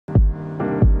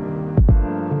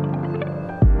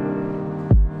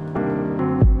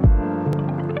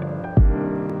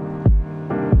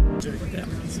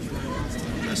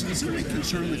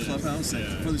clubhouse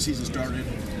that before the season started,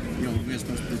 you know, we were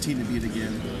supposed to the team to beat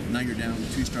again. Now you're down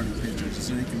 2 starting pitchers. Is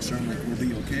there any concern like we'll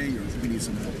be okay or we need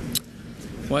some help?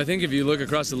 Well, I think if you look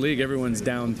across the league, everyone's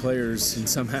down players in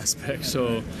some aspect.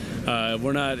 So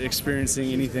we're not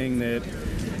experiencing anything that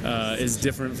is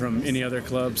different from any other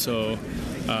club. So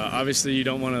obviously you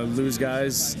don't want to lose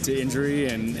guys to injury,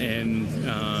 and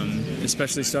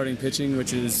especially starting pitching,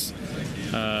 which is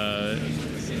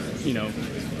you know,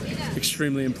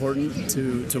 extremely important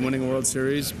to winning a World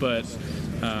Series. But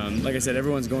like I said,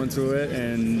 everyone's going through it,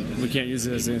 and we can't use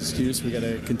it as an excuse. We got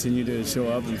to continue to show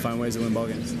up and find ways to win ball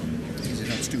games. It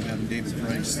helps too having David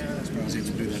Price. I suppose able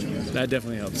to do that again. That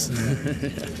definitely helps.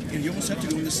 And you almost have to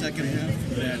go in the second half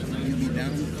that you'll be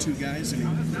down 2 guys. I mean,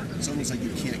 it's almost like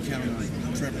you can't count on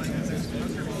Trevor coming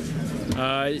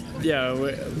back. Yeah,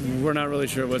 we're not really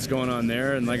sure what's going on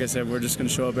there. And like I said, we're just going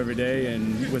to show up every day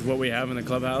and with what we have in the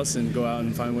clubhouse and go out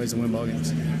and find ways to win ball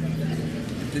games.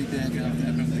 Big bag out of that,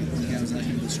 remember the guys that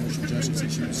do the social justice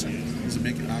issues. Does it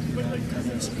make it awkward in the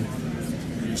clubhouse?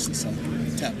 Or just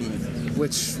something taboo?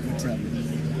 Which Trevor?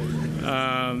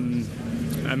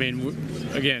 I mean,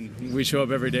 again, we show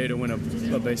up every day to win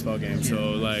a baseball game.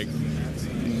 So, like,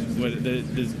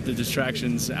 the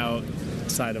distractions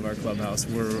outside of our clubhouse,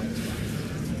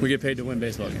 we get paid to win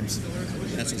baseball games.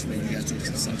 That's what's made you guys so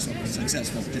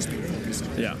successful, just being focused.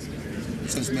 Yeah.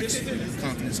 So as much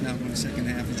confidence now in the second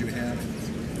half as you have?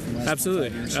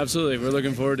 Absolutely. We're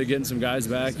looking forward to getting some guys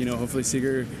back. You know, hopefully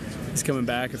Seager is coming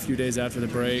back a few days after the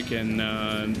break, and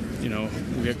you know,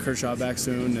 we'll get Kershaw back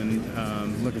soon,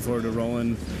 and looking forward to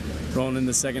rolling in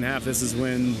the second half. This is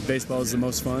when baseball is the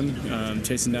most fun,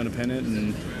 chasing down a pennant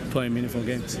and playing meaningful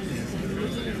games.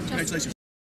 Congratulations.